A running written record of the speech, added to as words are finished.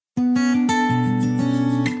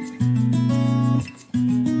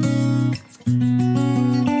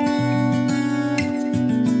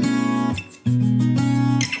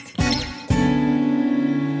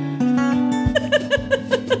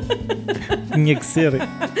tinha que ser.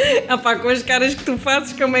 Com as caras que tu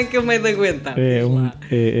fazes, como é que eu meio de aguentar? É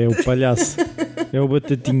o palhaço. É o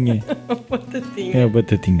Batatinha. Batatinha. É o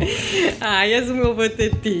Batatinha. És o meu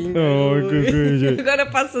Batatinha. Que coisa. Agora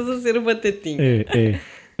passas a ser o Batatinha.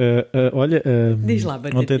 Olha, Diz lá,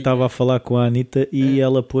 Batatinha. ontem estava a falar com a Anitta e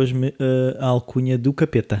ela pôs-me a alcunha do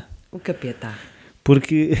Capeta. O Capeta.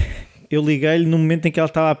 Porque eu liguei-lhe no momento em que ela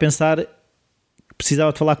estava a pensar que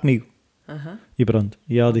precisava de falar comigo. E pronto.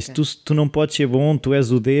 E ela disse, tu não podes ser bom, tu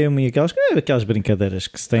és o demo e aquelas brincadeiras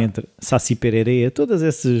que se tem entre Saci Pererê, todas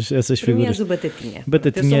essas Para mim figuras. és o Batatinha.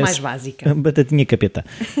 Batatinha, Eu sou mais básica. Batatinha Capeta.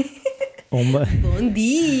 Bom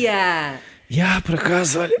dia! Por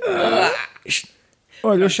acaso,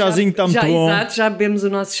 olha, o chazinho está muito bom. Exato, já bebemos o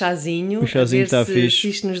nosso chazinho. O chazinho está fixe. Se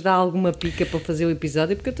isto nos dá alguma pica para fazer o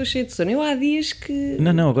episódio, porque eu estou cheio de sono. Eu há dias que...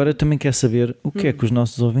 Não, agora também quero saber o que é que os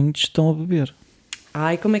nossos ouvintes estão a beber.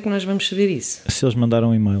 Como é que nós vamos saber isso? Se eles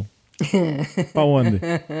mandaram um e-mail. Para onde?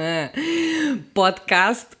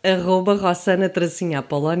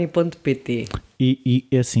 podcast@rossana-apoloni.pt. E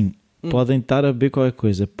assim, podem estar a beber qualquer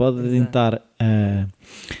coisa, podem estar a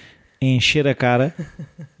encher a cara,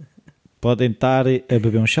 podem estar a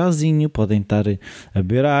beber um chazinho, podem estar a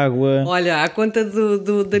beber água. Olha, à conta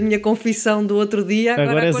da minha confissão do outro dia,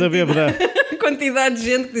 agora és a bêbada. A quantidade de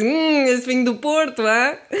gente que diz, esse vinho do Porto,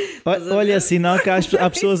 Olha, sinal que há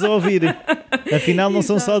pessoas a ouvir. Afinal, não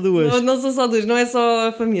são só duas. Não são só duas, não é só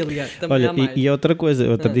a família. Também olha, há mais. E outra coisa,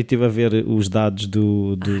 eu outro dia estive a ver os dados de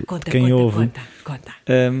quem ouve. Conta.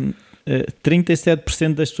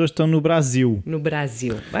 37% das pessoas estão no Brasil. No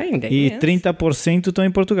Brasil. Bem, ainda e 30% estão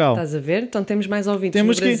em Portugal. Estás a ver? Então temos mais ouvintes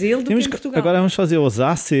no Brasil do que em Portugal. Agora vamos fazer os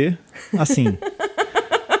AC assim.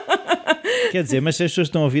 Quer dizer, mas se as pessoas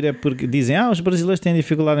estão a ouvir é porque dizem os brasileiros têm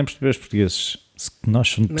dificuldade em perceber os portugueses.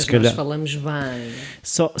 Nós falamos bem.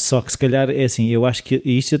 Só que se calhar é assim, eu acho que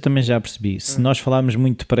isso eu também já percebi. Se nós falarmos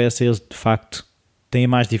muito depressa, eles de facto têm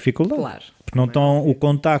mais dificuldade. Claro. Porque não estão, o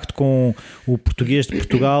contacto com o português de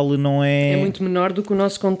Portugal não é... É muito menor do que o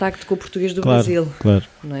nosso contacto com o português do claro, Brasil. Claro.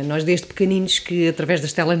 Não é? Nós desde pequeninos que através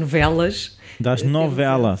das telenovelas... Das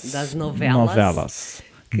novelas.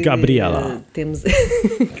 Que Gabriela. Temos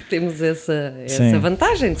essa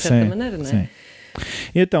vantagem, de certa maneira, não é? Sim.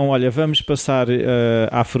 Então, olha, vamos passar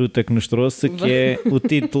à fruta que nos trouxe, que é o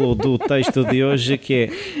título do texto de hoje, que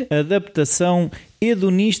é adaptação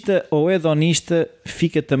hedonista ou hedonista.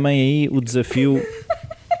 Fica também aí o desafio.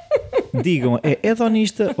 Digam, é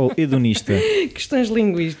hedonista ou hedonista? Questões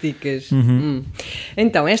linguísticas.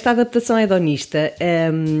 Então, esta adaptação hedonista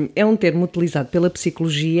é um termo utilizado pela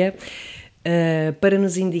psicologia para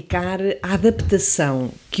nos indicar a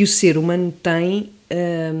adaptação que o ser humano tem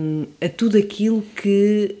a tudo aquilo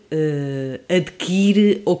que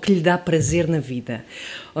adquire ou que lhe dá prazer na vida.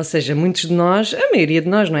 Ou seja, muitos de nós, a maioria de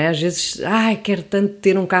nós, não é? Às vezes, quero tanto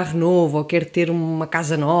ter um carro novo, ou quero ter uma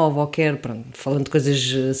casa nova, ou quero, pronto, falando de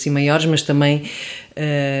coisas assim maiores, mas também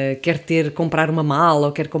quero comprar uma mala,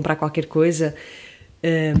 ou quero comprar qualquer coisa.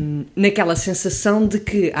 Naquela sensação de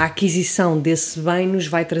que a aquisição desse bem nos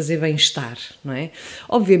vai trazer bem-estar, não é?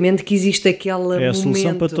 Obviamente que existe aquele momento... É a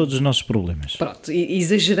solução para todos os nossos problemas. Pronto,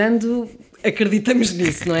 exagerando, acreditamos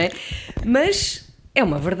nisso, não é? Mas é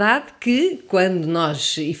uma verdade que quando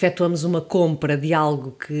nós efetuamos uma compra de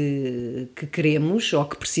algo que queremos ou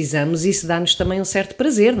que precisamos, isso dá-nos também um certo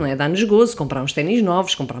prazer, não é? Dá-nos gozo, comprar uns ténis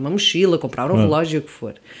novos, comprar uma mochila, comprar um relógio, o que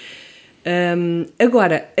for.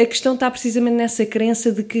 Agora, a questão está precisamente nessa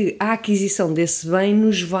crença de que a aquisição desse bem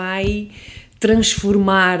nos vai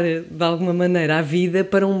transformar de alguma maneira a vida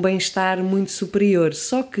para um bem-estar muito superior.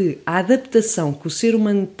 Só que a adaptação que o ser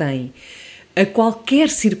humano tem a qualquer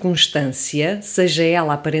circunstância, seja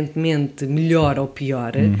ela aparentemente melhor ou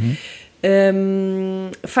pior,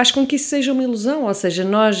 faz com que isso seja uma ilusão. Ou seja,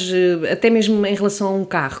 nós, até mesmo em relação a um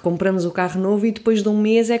carro, compramos o carro novo e depois de um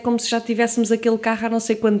mês é como se já tivéssemos aquele carro há não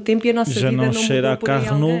sei quanto tempo e a nossa já vida não cheira mudou a por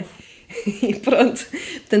carro alguém. novo. E pronto,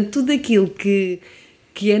 portanto, tudo aquilo que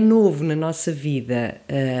é novo na nossa vida,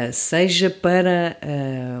 seja para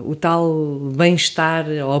o tal bem-estar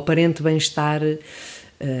ou aparente bem-estar de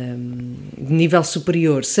nível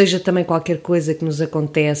superior, seja também qualquer coisa que nos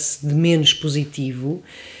acontece de menos positivo,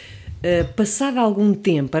 passado algum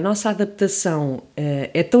tempo, a nossa adaptação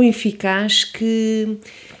é tão eficaz que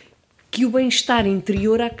o bem-estar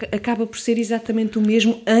interior acaba por ser exatamente o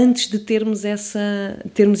mesmo antes de termos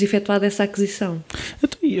efetuado essa aquisição.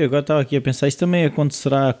 E agora estava aqui a pensar, isso também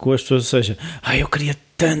acontecerá com as pessoas, ou seja, eu queria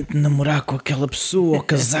tanto namorar com aquela pessoa ou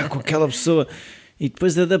casar com aquela pessoa, e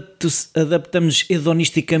depois adaptamos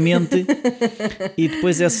hedonisticamente e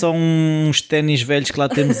depois é só uns ténis velhos que lá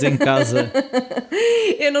temos em casa.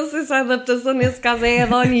 Eu não sei se a adaptação nesse caso é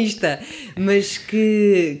hedonista, mas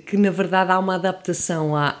que na verdade há uma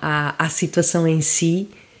adaptação à situação em si,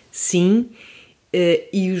 sim,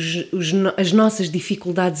 e as nossas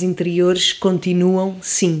dificuldades interiores continuam,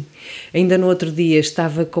 sim. Ainda no outro dia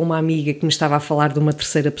estava com uma amiga que me estava a falar de uma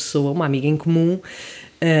terceira pessoa, uma amiga em comum,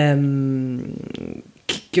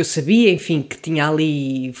 que eu sabia, enfim, que tinha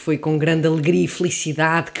ali, foi com grande alegria e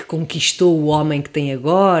felicidade que conquistou o homem que tem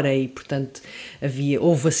agora e, portanto,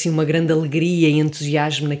 houve assim uma grande alegria e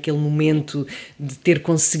entusiasmo naquele momento de ter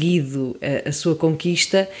conseguido a sua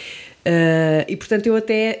conquista. E portanto eu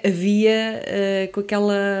até havia com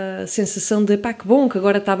aquela sensação de pá, que bom que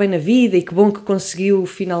agora está bem na vida e que bom que conseguiu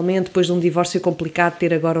finalmente, depois de um divórcio complicado,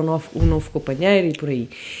 ter agora um novo companheiro e por aí.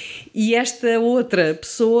 E esta outra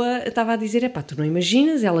pessoa estava a dizer, pá, tu não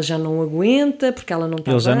imaginas, ela já não aguenta porque ela não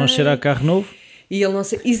está bem. Ele já não cheira a carro novo? E ele não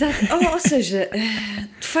sei, exato, ou seja,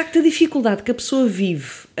 de facto a dificuldade que a pessoa vive,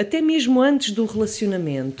 até mesmo antes do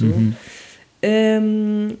relacionamento,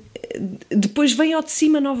 depois vem ao de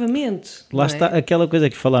cima novamente. Lá está aquela coisa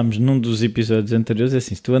que falámos num dos episódios anteriores, é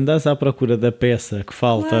assim, se tu andas à procura da peça que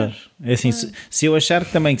falta, claro, é assim, claro. Se eu achar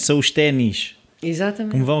que também que são os ténis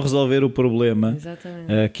que me vão resolver o problema,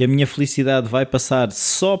 que a minha felicidade vai passar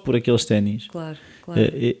só por aqueles ténis, claro.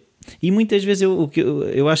 E muitas vezes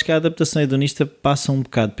eu acho que a adaptação hedonista passa um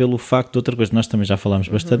bocado pelo facto de outra coisa que nós também já falámos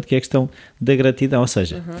bastante, que é a questão da gratidão. Ou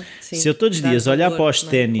seja, se eu todos os dias olhar para os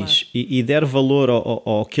ténis, claro, e der valor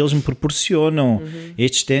ao que eles me proporcionam,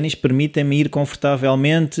 estes ténis permitem-me ir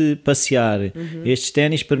confortavelmente passear, estes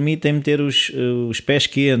ténis permitem-me ter os pés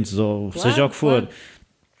quentes, ou claro, seja o que for. Claro.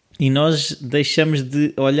 E nós deixamos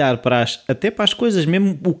de olhar até para as coisas,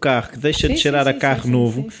 mesmo o carro, que deixa de cheirar a carro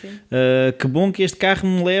novo. Que bom que este carro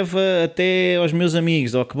me leva até aos meus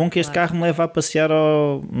amigos, ou que bom que este carro me leva a passear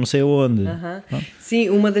ao não sei onde.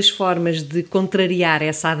 Sim, uma das formas de contrariar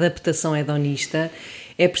essa adaptação hedonista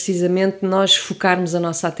é precisamente nós focarmos a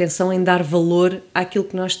nossa atenção em dar valor àquilo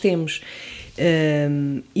que nós temos.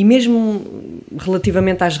 E mesmo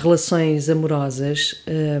relativamente às relações amorosas,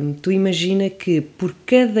 tu imagina que por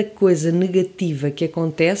cada coisa negativa que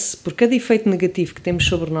acontece, por cada efeito negativo que temos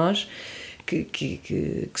sobre nós,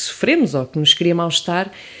 que sofremos ou que nos cria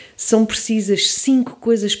mal-estar, são precisas 5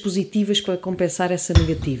 coisas positivas para compensar essa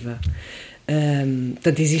negativa.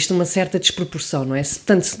 Portanto, existe uma certa desproporção, não é?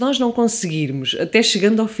 Portanto, se nós não conseguirmos, até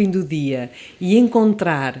chegando ao fim do dia, e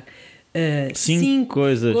encontrar 5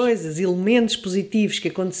 coisas, elementos positivos que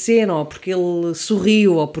aconteceram, ou porque ele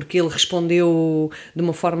sorriu, ou porque ele respondeu de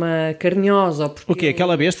uma forma carinhosa, ou porque o quê?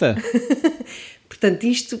 Aquela besta? Portanto,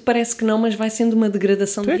 isto parece que não, mas vai sendo uma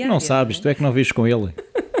degradação diária. Tu é que não sabes, tu é que não vives com ele.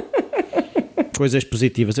 Coisas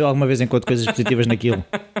positivas. Eu alguma vez encontro coisas positivas naquilo.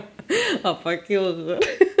 Pá, que horror.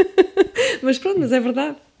 Mas pronto, mas é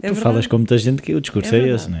verdade. Tu falas com muita gente que o discurso é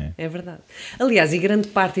esse, não é? É verdade. Aliás, e grande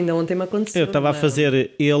parte ainda ontem me aconteceu. Eu estava a fazer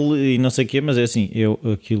ele e não sei o quê, mas é assim,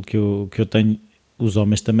 aquilo que eu tenho, os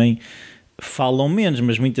homens também falam menos,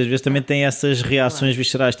 mas muitas vezes também têm essas reações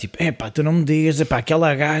viscerais, tipo, tu não me digas,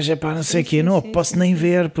 aquela gaja, não sei o quê, não posso nem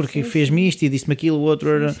ver, porque fez-me isto e disse-me aquilo, o outro,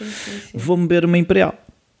 vou-me beber uma Imperial.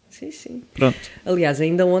 Sim. Pronto. Aliás,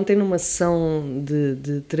 ainda ontem numa sessão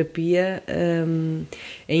de terapia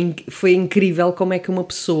foi incrível como é que uma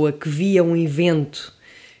pessoa que via um evento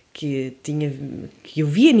que eu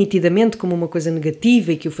via nitidamente como uma coisa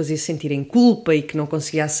negativa e que o fazia sentir em culpa e que não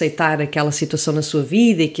conseguia aceitar aquela situação na sua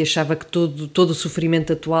vida e que achava que todo o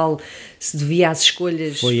sofrimento atual se devia às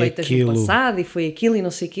escolhas feitas no passado e foi aquilo e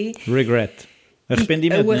não sei o quê. Regret.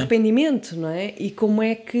 Arrependimento, o arrependimento, não é? E como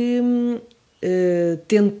é que...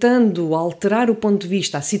 tentando alterar o ponto de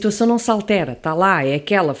vista, a situação não se altera, está lá, é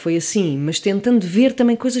aquela, foi assim, mas tentando ver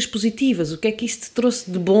também coisas positivas, o que é que isso te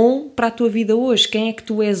trouxe de bom para a tua vida hoje, quem é que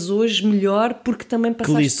tu és hoje melhor porque também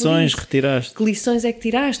passaste por isso. Que lições retiraste? Que lições é que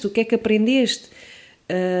tiraste, o que é que aprendeste?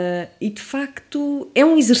 E de facto é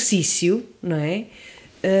um exercício, não é?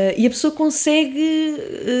 E a pessoa consegue,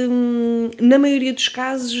 na maioria dos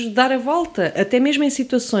casos, dar a volta, até mesmo em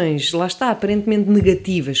situações, lá está, aparentemente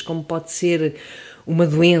negativas, como pode ser uma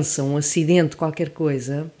doença, um acidente, qualquer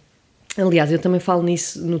coisa. Aliás, eu também falo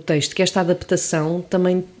nisso no texto, que esta adaptação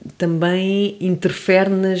também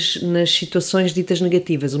interfere nas situações ditas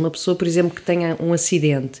negativas. Uma pessoa, por exemplo, que tenha um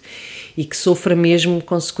acidente e que sofra mesmo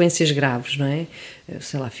consequências graves, não é?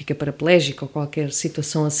 Sei lá, fica paraplégico ou qualquer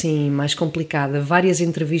situação assim mais complicada. Várias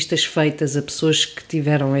entrevistas feitas a pessoas que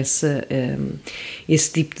tiveram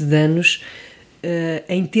esse tipo de danos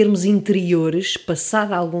em termos interiores,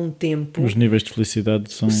 passado algum tempo... Os níveis de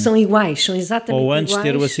felicidade são iguais, são exatamente iguais. Ou antes de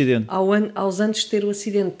ter o acidente. Aos antes de ter o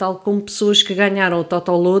acidente, tal como pessoas que ganharam o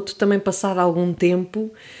Totoloto, também passado algum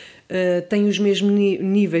tempo, têm os mesmos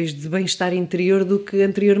níveis de bem-estar interior do que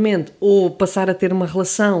anteriormente. Ou passar a ter uma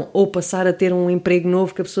relação, ou passar a ter um emprego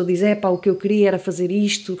novo que a pessoa diz, o que eu queria era fazer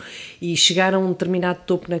isto, e chegar a um determinado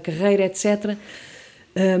topo na carreira, etc.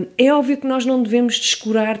 É óbvio que nós não devemos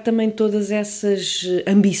descurar também todas essas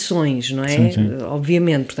ambições, não é? Sim.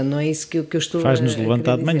 Obviamente, portanto, não é isso que eu estou a Faz-nos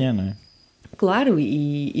levantar de manhã, não é? Claro,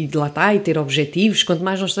 e de lá está, e ter objetivos, quanto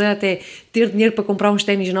mais não esteja até ter dinheiro para comprar uns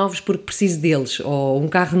ténis novos porque preciso deles, ou um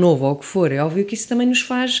carro novo, ou o que for. É óbvio que isso também nos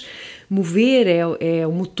faz mover, é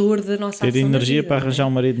o motor da nossa ação. Ter energia vida, para arranjar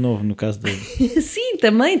um marido novo, no caso dele. Sim,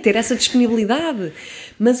 também, ter essa disponibilidade,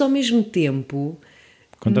 mas ao mesmo tempo...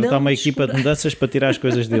 Contratar uma equipa de mudanças para tirar as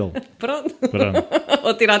coisas dele. Pronto.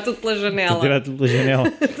 Ou tirar tudo pela janela.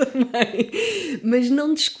 Também. Mas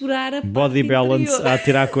não descurar a body balance interior. a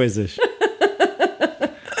tirar coisas.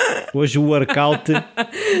 Hoje o workout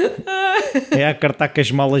é a cartar com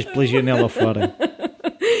as malas pela janela fora.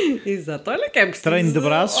 Exato. Olha que é preciso... Treino de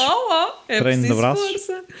braços. É treino preciso de braços.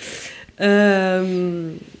 Força.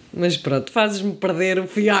 Mas pronto, fazes-me perder o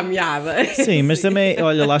fio à meada. Sim, mas também,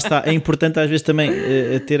 olha, lá está, é importante às vezes também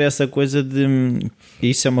ter essa coisa de...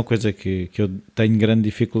 Isso é uma coisa que eu tenho grande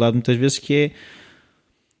dificuldade muitas vezes, que é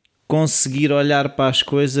conseguir olhar para as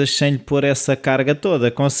coisas sem lhe pôr essa carga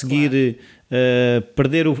toda, conseguir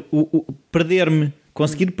perder-me,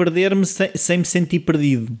 conseguir perder-me sem me sentir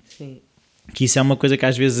perdido. Sim. Que isso é uma coisa que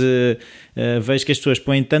às vezes vejo que as pessoas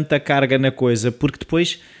põem tanta carga na coisa, porque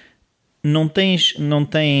depois... Não tem,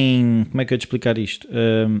 como é que eu te explicar isto?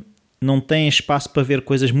 Não tem espaço para ver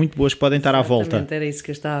coisas muito boas que podem estar à volta. Era isso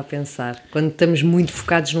que eu estava a pensar. Quando estamos muito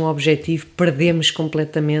focados num objetivo, perdemos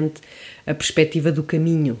completamente a perspectiva do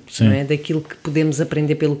caminho, não é? Daquilo que podemos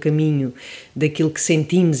aprender pelo caminho, daquilo que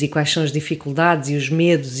sentimos e quais são as dificuldades e os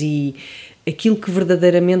medos e aquilo que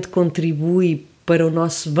verdadeiramente contribui para o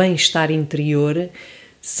nosso bem-estar interior.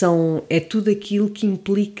 É tudo aquilo que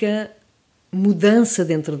implica mudança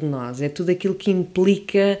dentro de nós, é tudo aquilo que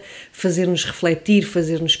implica fazer-nos refletir,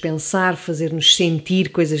 fazer-nos pensar, fazer-nos sentir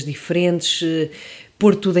coisas diferentes,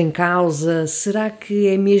 pôr tudo em causa. Será que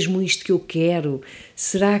é mesmo isto que eu quero?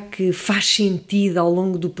 Será que faz sentido ao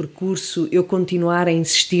longo do percurso eu continuar a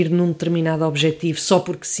insistir num determinado objetivo só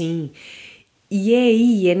porque sim?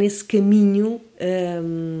 E é nesse caminho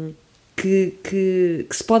que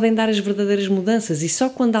se podem dar as verdadeiras mudanças, e só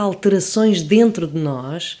quando há alterações dentro de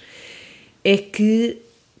nós é que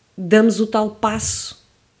damos o tal passo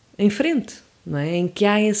em frente, não é? Em que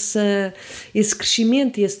há esse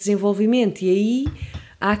crescimento e esse desenvolvimento, e aí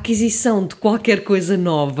a aquisição de qualquer coisa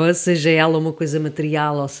nova, seja ela uma coisa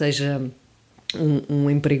material, ou seja um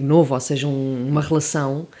emprego novo, ou seja uma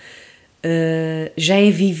relação, já é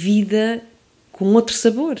vivida com outro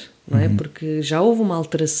sabor, não é? Porque já houve uma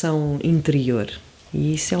alteração interior,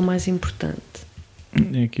 e isso é o mais importante.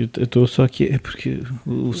 É que eu estou só aqui, é porque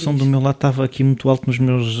o som do meu lado estava aqui muito alto nos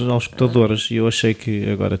meus auscultadores e eu achei que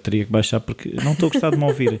agora teria que baixar porque não estou a gostar de me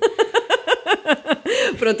ouvir.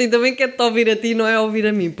 Pronto, ainda bem que é-te ouvir a ti, não é ouvir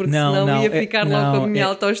a mim, porque senão ia ficar logo com a minha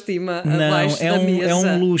autoestima abaixo da mesa. É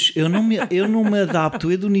um luxo, eu não me adapto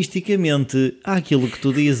hedonisticamente àquilo que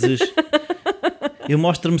tu dizes. Eu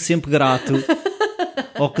mostro-me sempre grato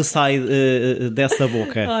ao que sai dessa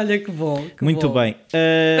boca. Olha que bom. Muito bem.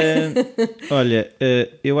 Olha,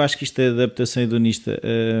 eu acho que isto é adaptação hedonista,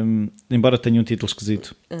 embora tenha um título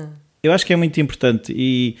esquisito. Eu acho que é muito importante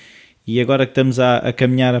e agora que estamos a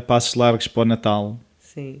caminhar a passos largos para o Natal,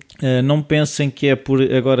 sim. Não pensem que é por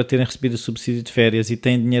agora terem recebido o subsídio de férias e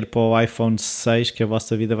têm dinheiro para o iPhone 6 que a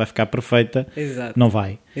vossa vida vai ficar perfeita. Exato. Não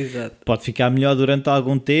vai. Exato. Pode ficar melhor durante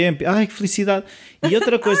algum tempo. Ai, que felicidade. E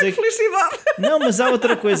outra coisa... Ai, que felicidade. Não, mas há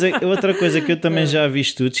outra coisa que eu também já vi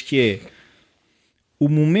estudos, que é o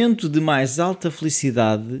momento de mais alta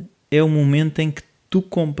felicidade é o momento em que tu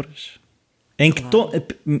compras. Em que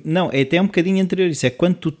não, é até um bocadinho anterior isso, é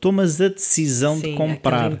quando tu tomas a decisão de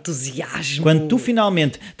comprar. Aquele entusiasmo. Quando tu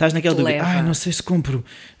finalmente estás naquela dúvida, não sei se compro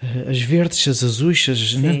as verdes, as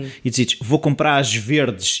azuis, né? E decides, vou comprar as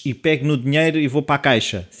verdes e pego no dinheiro e vou para a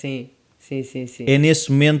caixa. Sim. É nesse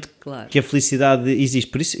momento que a felicidade existe.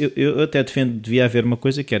 Por isso eu até defendo que devia haver uma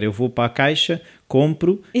coisa que era, eu vou para a caixa,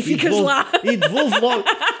 compro e ficas lá. E devolvo logo.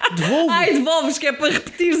 Devolves, que é para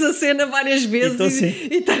repetires a cena várias vezes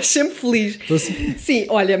e estás sempre feliz. Sim,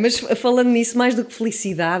 olha, mas falando nisso, mais do que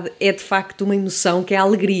felicidade, é de facto uma emoção que é a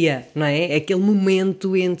alegria, não é? É aquele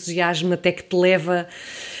momento, entusiasmo até que te leva...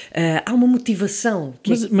 há uma motivação.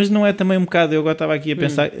 Mas não é também um bocado, eu agora estava aqui a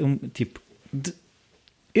pensar, tipo,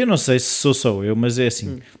 Eu não sei se sou só eu, mas é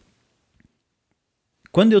assim.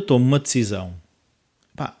 Quando eu tomo uma decisão,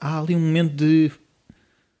 pá, há ali um momento de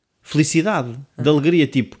felicidade, de alegria,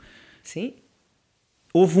 tipo, Sim,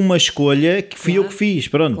 houve uma escolha que fui eu que fiz,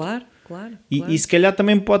 pronto. claro, claro. E se calhar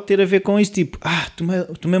também pode ter a ver com isso, tipo,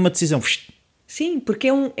 tomei uma decisão. Sim, porque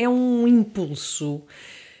é um impulso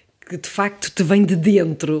que de facto te vem de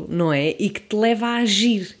dentro, não é? E que te leva a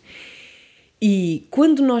agir. E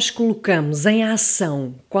quando nós colocamos em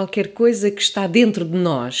ação qualquer coisa que está dentro de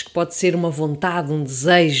nós, que pode ser uma vontade, um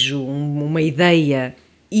desejo, uma ideia,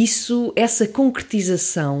 essa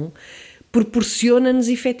concretização proporciona-nos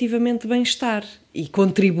efetivamente bem-estar e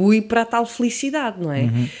contribui para a tal felicidade, não é?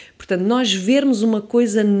 Portanto, nós vermos uma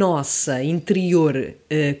coisa nossa, interior,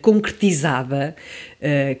 concretizada,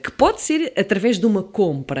 que pode ser através de uma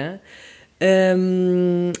compra,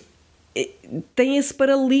 tem esse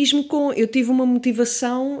paralelismo com eu tenho uma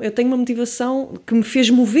motivação que me fez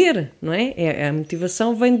mover, não é? A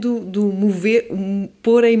motivação vem do mover,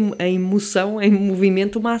 pôr em emoção, em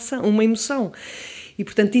movimento uma ação, uma emoção. E,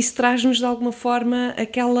 portanto, isso traz-nos, de alguma forma,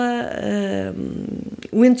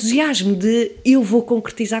 o entusiasmo de eu vou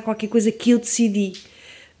concretizar qualquer coisa que eu decidi,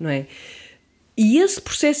 não é? E esse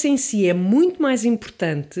processo em si é muito mais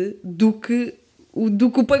importante do que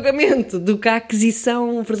o pagamento, do que a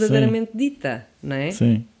aquisição verdadeiramente dita, não é?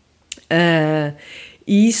 Sim.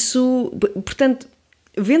 E isso, portanto,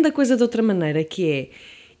 vendo a coisa de outra maneira, que é,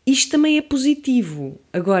 isto também é positivo.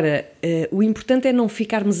 Agora, o importante é não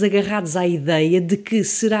ficarmos agarrados à ideia de que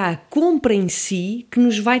será a compra em si que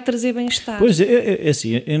nos vai trazer bem-estar. Pois, é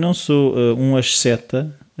assim, eu não sou um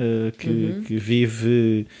asceta que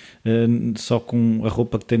vive só com a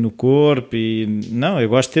roupa que tem no corpo e não, eu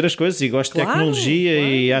gosto de ter as coisas e gosto de tecnologia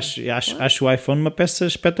e acho o iPhone uma peça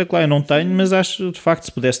espetacular. Eu não tenho, mas acho, de facto,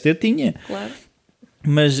 se pudesse ter, tinha. Claro.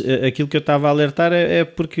 Mas aquilo que eu estava a alertar é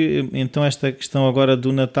porque então esta questão agora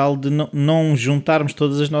do Natal de não juntarmos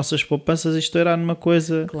todas as nossas poupanças e estourar numa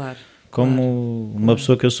coisa como uma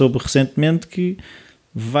pessoa que eu soube recentemente que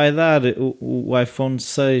vai dar o iPhone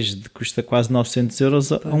 6 que custa quase 900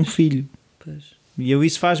 euros a um filho. E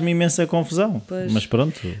isso faz-me imensa confusão. Mas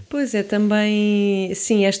pronto. Pois é, também,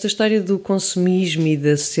 sim, esta história do consumismo e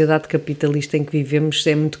da sociedade capitalista em que vivemos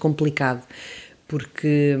é muito complicado,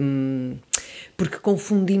 porque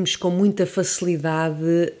confundimos com muita facilidade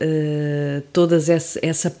toda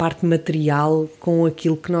essa parte material com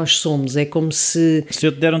aquilo que nós somos. É como se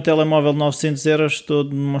eu te der um telemóvel de 900 euros, estou a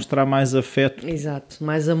demonstrar mais afeto. Exato,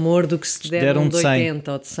 mais amor do que se te der um de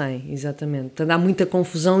 80 ou de 100, exatamente. Portanto, há muita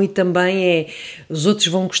confusão e também os outros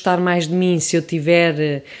vão gostar mais de mim se eu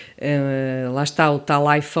tiver, lá está, o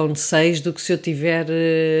tal iPhone 6 do que se eu tiver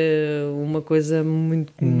uma coisa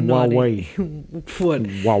muito menor. Huawei. O que for.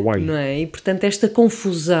 Huawei. Não é? E, portanto, esta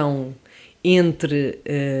confusão entre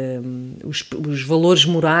os valores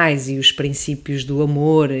morais e os princípios do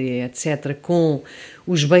amor, etc., com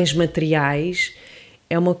os bens materiais,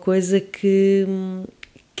 é uma coisa que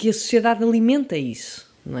a sociedade alimenta isso,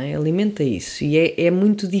 não é? Alimenta isso. E é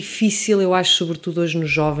muito difícil, eu acho, sobretudo hoje nos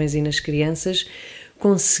jovens e nas crianças,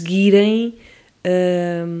 conseguirem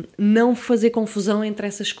não fazer confusão entre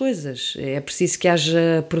essas coisas. É preciso que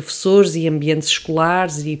haja professores e ambientes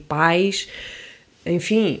escolares e pais.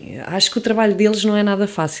 Enfim, acho que o trabalho deles não é nada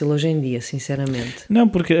fácil hoje em dia, sinceramente. Não,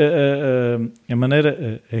 porque a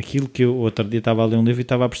maneira, aquilo que eu outro dia estava a ler um livro e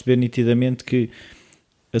estava a perceber nitidamente que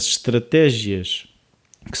as estratégias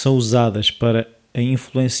que são usadas para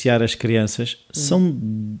influenciar as crianças são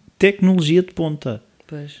tecnologia de ponta.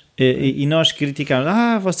 Pois. E nós criticamos,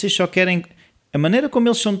 vocês só querem... A maneira como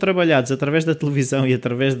eles são trabalhados através da televisão e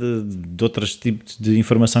através de outros tipos de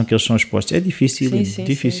informação que eles são expostos é difícil. Sim.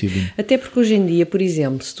 Até porque hoje em dia, por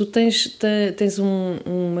exemplo, se tu tens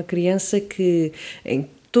uma criança que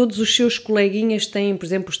todos os seus coleguinhas têm, por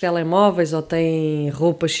exemplo, os telemóveis ou têm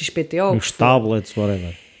roupas XPTO, os tablets,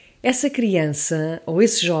 whatever. Essa criança ou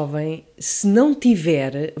esse jovem, se não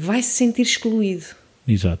tiver, vai se sentir excluído.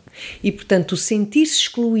 Exato. E, portanto, o sentir-se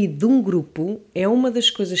excluído de um grupo é uma das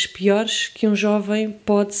coisas piores que um jovem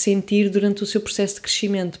pode sentir durante o seu processo de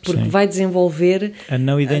crescimento, porque vai desenvolver a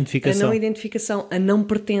não identificação, a não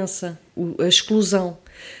pertença, a exclusão.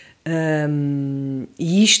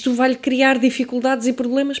 E isto vai-lhe criar dificuldades e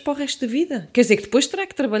problemas para o resto da vida. Quer dizer que depois terá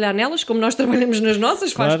que trabalhar nelas, como nós trabalhamos nas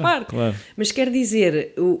nossas, faz parte. Claro. Mas quer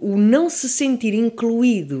dizer, o não se sentir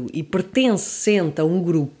incluído e pertencente a um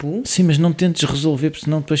grupo... Sim, mas não tentes resolver, porque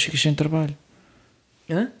senão depois ficas sem trabalho.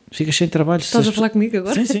 Hã? Ficas sem trabalho. Estás a falar comigo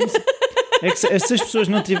agora? Sim. É que se as pessoas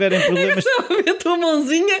não tiverem problemas... Não, a tua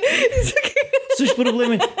mãozinha... Se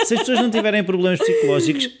Se as pessoas não tiverem problemas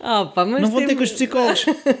psicológicos, mas não vão ter com os psicólogos.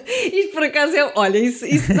 Isto por acaso olha,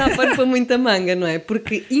 isso dá pano para muita manga, não é?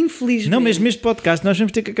 Porque infelizmente... Não, mesmo este podcast nós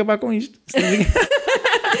vamos ter que acabar com isto.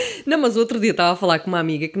 Não, mas outro dia estava a falar com uma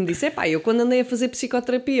amiga que me disse: eu quando andei a fazer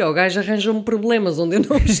psicoterapia, o gajo arranjou-me problemas onde eu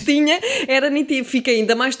não os tinha, era nítido, fiquei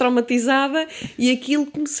ainda mais traumatizada e aquilo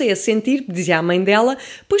comecei a sentir, dizia a mãe dela,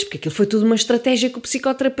 pois porque aquilo foi tudo uma estratégia que o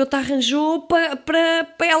psicoterapeuta arranjou para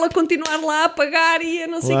ela continuar lá a pagar e a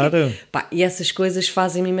não sei o quê. E essas coisas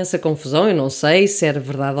fazem-me imensa confusão, eu não sei se era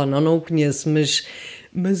verdade ou não o conheço,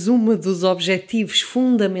 mas um dos objetivos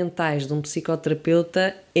fundamentais de um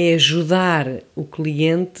psicoterapeuta é ajudar o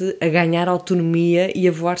cliente a ganhar autonomia e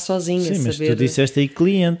a voar sozinho. Sim, mas tu disseste aí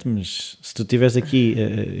cliente, mas se tu estiveres aqui,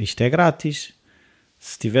 isto é grátis.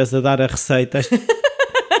 Se estiveres a dar a receita...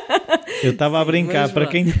 Eu estava a brincar, para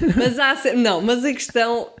quem... Mas a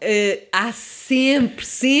questão, há sempre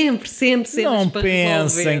não para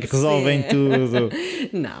pensem que resolvem tudo.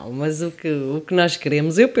 Não, mas o que nós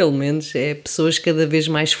queremos, eu pelo menos, é pessoas cada vez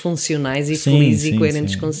mais funcionais e felizes e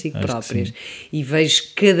coerentes consigo próprias. E vejo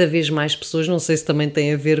cada vez mais pessoas, não sei se também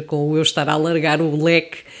tem a ver com o eu estar a alargar o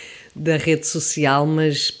leque da rede social,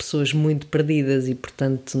 mas pessoas muito perdidas e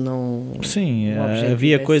portanto não... Sim,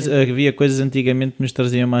 havia coisas antigamente que nos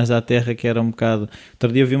traziam mais à terra, que era um bocado...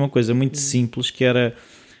 Outro dia havia uma coisa muito simples, que era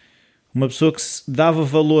uma pessoa que dava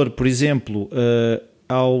valor, por exemplo,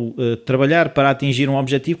 ao trabalhar para atingir um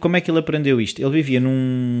objetivo. Como é que ele aprendeu isto? Ele vivia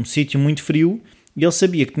num sítio muito frio e ele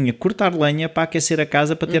sabia que tinha que cortar lenha para aquecer a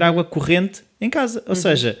casa, para ter água corrente em casa. Ou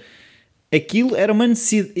seja, aquilo era uma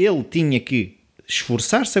necessidade. Ele tinha que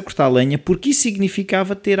esforçar-se a cortar lenha porque isso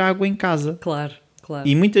significava ter água em casa. Claro.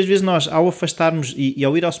 E muitas vezes nós, ao afastarmos e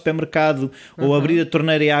ao ir ao supermercado ou abrir a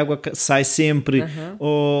torneira e a água sai sempre,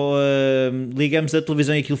 ou ligamos a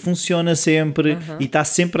televisão e aquilo funciona sempre e está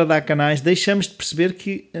sempre a dar canais, deixamos de perceber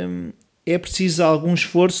que é preciso algum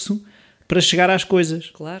esforço para chegar às coisas.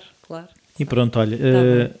 Claro. E pronto, olha,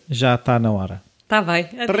 já está na hora. Está bem.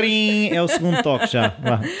 Trim, é o segundo toque já.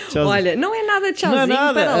 Olha, não é nada tchauzinho, não é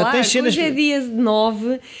nada. Para lá. Hoje é dia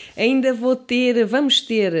 9, ainda vamos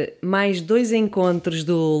ter mais 2 encontros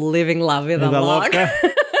do Living La Vida Loca.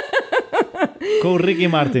 Com o Ricky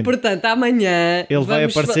Martin. Portanto, amanhã... Ele vai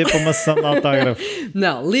aparecer para uma sessão de autógrafo.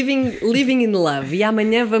 Não, Living in Love. E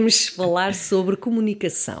amanhã vamos falar sobre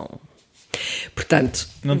comunicação. Portanto,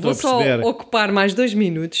 vou só ocupar mais 2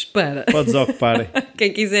 minutos para... Podes ocupar.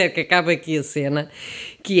 Quem quiser que acabe aqui a cena,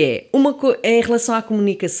 que é em relação à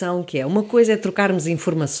comunicação, que é uma coisa é trocarmos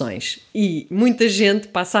informações e muita gente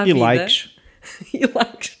passa a vida... E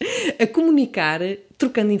likes. A comunicar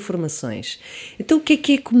trocando informações. Então o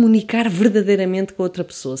que é comunicar verdadeiramente com outra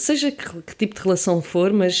pessoa? Seja que tipo de relação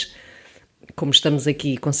for, mas como estamos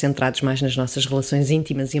aqui concentrados mais nas nossas relações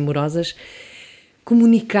íntimas e amorosas,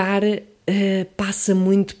 comunicar... passa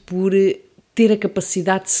muito por ter a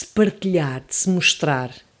capacidade de se partilhar, de se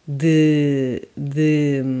mostrar, de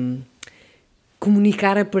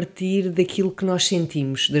comunicar a partir daquilo que nós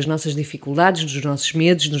sentimos, das nossas dificuldades, dos nossos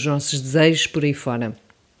medos, dos nossos desejos, por aí fora.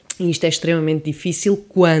 E isto é extremamente difícil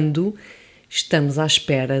quando estamos à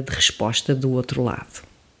espera de resposta do outro lado.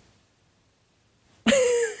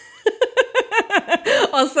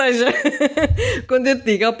 Ou seja, quando eu te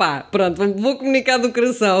digo, pronto, vou comunicar do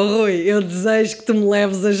coração, Rui, eu desejo que tu me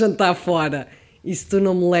leves a jantar fora. E se tu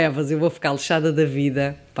não me levas, eu vou ficar lixada da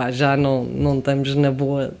vida. Já não estamos na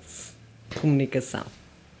boa comunicação.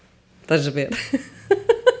 Estás a ver?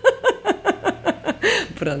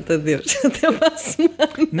 Pronto, adeus. Até para a semana.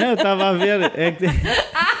 Não, eu estava a ver.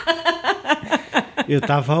 Eu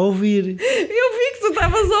estava a ouvir. Eu vi que tu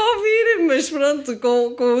estavas a ouvir, mas pronto,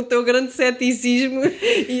 com o teu grande ceticismo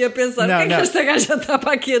e a pensar, o que é que esta gaja está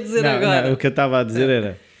para aqui a dizer agora? Não, o que eu estava a dizer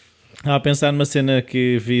era... Estava a pensar numa cena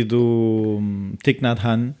que vi do Thich Nhat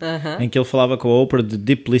Hanh, em que ele falava com a Oprah de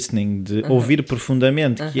deep listening, de ouvir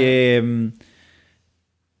profundamente, que é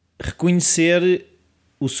reconhecer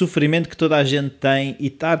o sofrimento que toda a gente tem e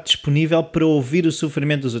estar disponível para ouvir o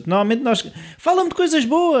sofrimento dos outros. Normalmente nós falamos de coisas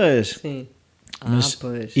boas. Sim.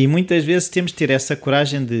 Pois. E muitas vezes temos de ter essa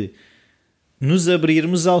coragem de nos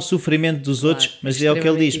abrirmos ao sofrimento dos outros, mas é o que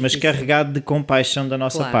ele diz, mas carregado de compaixão da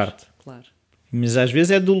nossa parte. Claro. Mas às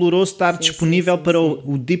vezes é doloroso estar disponível para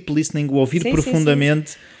o deep listening, o ouvir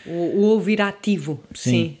profundamente. O ouvir ativo.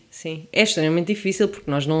 Sim. É extremamente difícil porque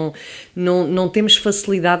nós não temos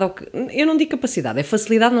facilidade, eu não digo capacidade, é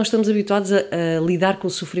facilidade, nós estamos habituados a lidar com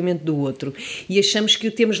o sofrimento do outro e achamos que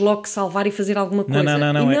o temos logo que salvar e fazer alguma coisa.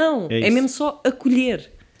 Não, é mesmo só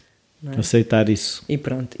acolher. Não é? Aceitar isso. E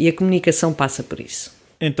pronto, e a comunicação passa por isso.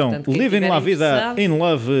 Então, Living La Vida in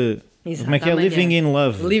Love. Exato, como é que é? Living in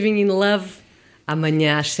Love. Living in Love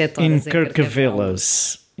amanhã às 7 horas Em em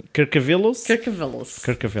Carcavelos. Carcavelos?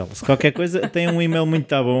 Carcavelos. Qualquer coisa, tem um e-mail muito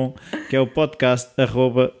bom, que é o podcast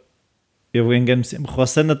eu engano-me sempre,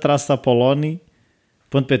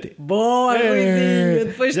 rossana-apoloni.pt. Boa, Ruizinho!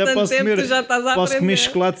 Depois de tanto tempo tu já estás a aprender. Posso comer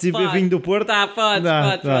chocolates e beber vinho do Porto? Tá, pode.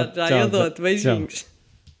 Já, eu dou-te. Beijinhos. Tchau.